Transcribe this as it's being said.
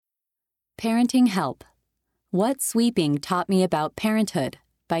Parenting Help. What Sweeping Taught Me About Parenthood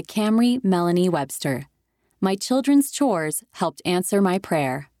by Camry Melanie Webster. My children's chores helped answer my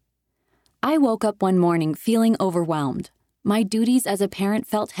prayer. I woke up one morning feeling overwhelmed. My duties as a parent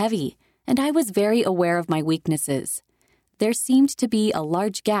felt heavy, and I was very aware of my weaknesses. There seemed to be a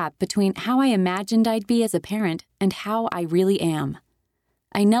large gap between how I imagined I'd be as a parent and how I really am.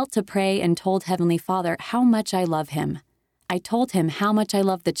 I knelt to pray and told Heavenly Father how much I love Him. I told Him how much I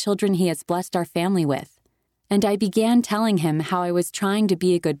love the children He has blessed our family with. And I began telling Him how I was trying to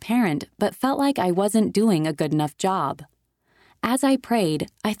be a good parent but felt like I wasn't doing a good enough job. As I prayed,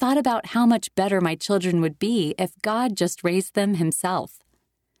 I thought about how much better my children would be if God just raised them Himself.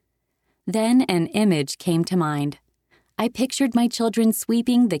 Then an image came to mind. I pictured my children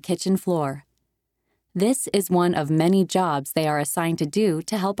sweeping the kitchen floor. This is one of many jobs they are assigned to do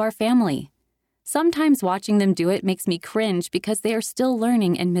to help our family. Sometimes watching them do it makes me cringe because they are still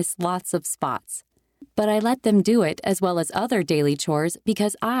learning and miss lots of spots. But I let them do it as well as other daily chores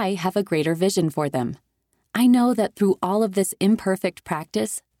because I have a greater vision for them. I know that through all of this imperfect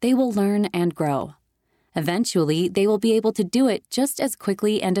practice, they will learn and grow. Eventually, they will be able to do it just as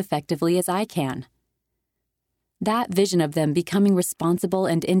quickly and effectively as I can. That vision of them becoming responsible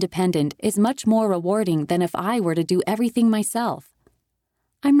and independent is much more rewarding than if I were to do everything myself.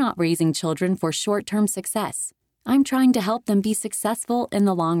 I'm not raising children for short-term success. I'm trying to help them be successful in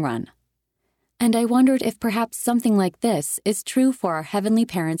the long run. And I wondered if perhaps something like this is true for our heavenly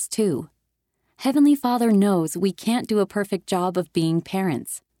parents too. Heavenly Father knows we can't do a perfect job of being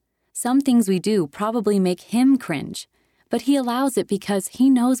parents. Some things we do probably make Him cringe, but He allows it because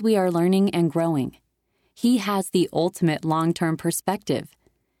He knows we are learning and growing. He has the ultimate long-term perspective.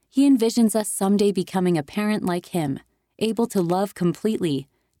 He envisions us someday becoming a parent like Him, able to love completely,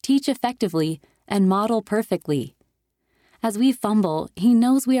 teach effectively, and model perfectly. As we fumble, He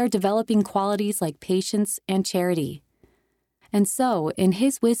knows we are developing qualities like patience and charity. And so, in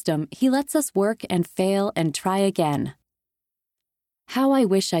His wisdom, He lets us work and fail and try again. How I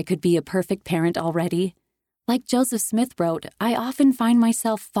wish I could be a perfect parent already. Like Joseph Smith wrote, I often find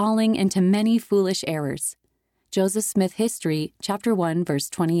myself falling into many foolish errors. Joseph Smith History, chapter 1, verse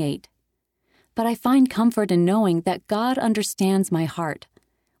 28. But I find comfort in knowing that God understands my heart,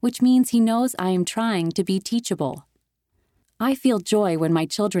 which means He knows I am trying to be teachable. I feel joy when my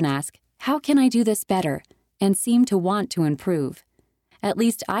children ask, how can I do this better, and seem to want to improve. At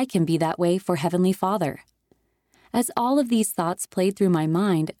least I can be that way for Heavenly Father. As all of these thoughts played through my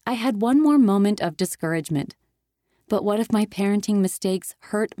mind, I had one more moment of discouragement. But what if my parenting mistakes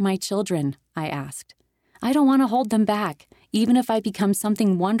hurt my children? I asked. I don't want to hold them back, even if I become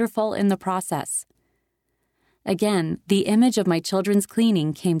something wonderful in the process. Again, the image of my children's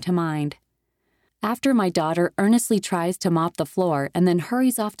cleaning came to mind. After my daughter earnestly tries to mop the floor and then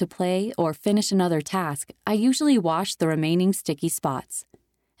hurries off to play or finish another task, I usually wash the remaining sticky spots.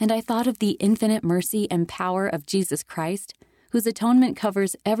 And I thought of the infinite mercy and power of Jesus Christ, whose atonement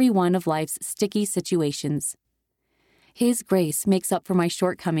covers every one of life's sticky situations. His grace makes up for my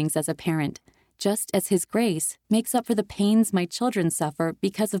shortcomings as a parent, just as His grace makes up for the pains my children suffer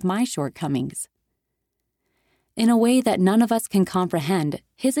because of my shortcomings. In a way that none of us can comprehend,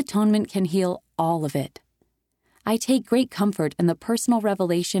 His atonement can heal all of it. I take great comfort in the personal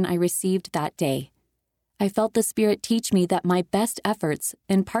revelation I received that day. I felt the Spirit teach me that my best efforts,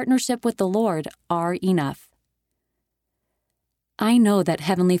 in partnership with the Lord, are enough. I know that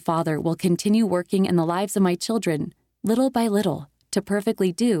Heavenly Father will continue working in the lives of my children, little by little, to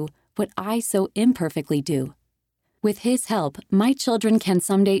perfectly do what I so imperfectly do. With His help, my children can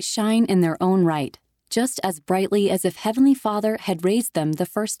someday shine in their own right, just as brightly as if Heavenly Father had raised them the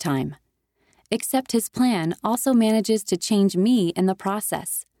first time. Except His plan also manages to change me in the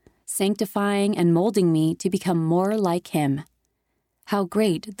process, sanctifying and molding me to become more like Him. How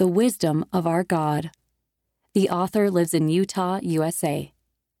great the wisdom of our God. The author lives in Utah, USA.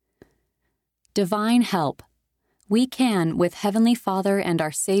 Divine Help. We can, with Heavenly Father and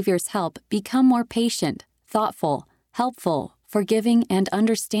our Savior's help, become more patient, thoughtful, helpful, forgiving, and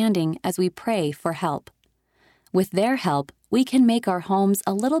understanding as we pray for help. With their help, we can make our homes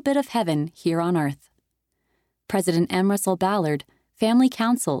a little bit of heaven here on earth. President M. Russell Ballard, Family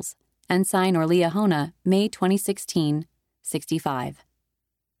Councils, Ensign or Liahona, May 2016, 65.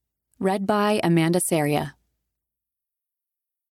 Read by Amanda Saria.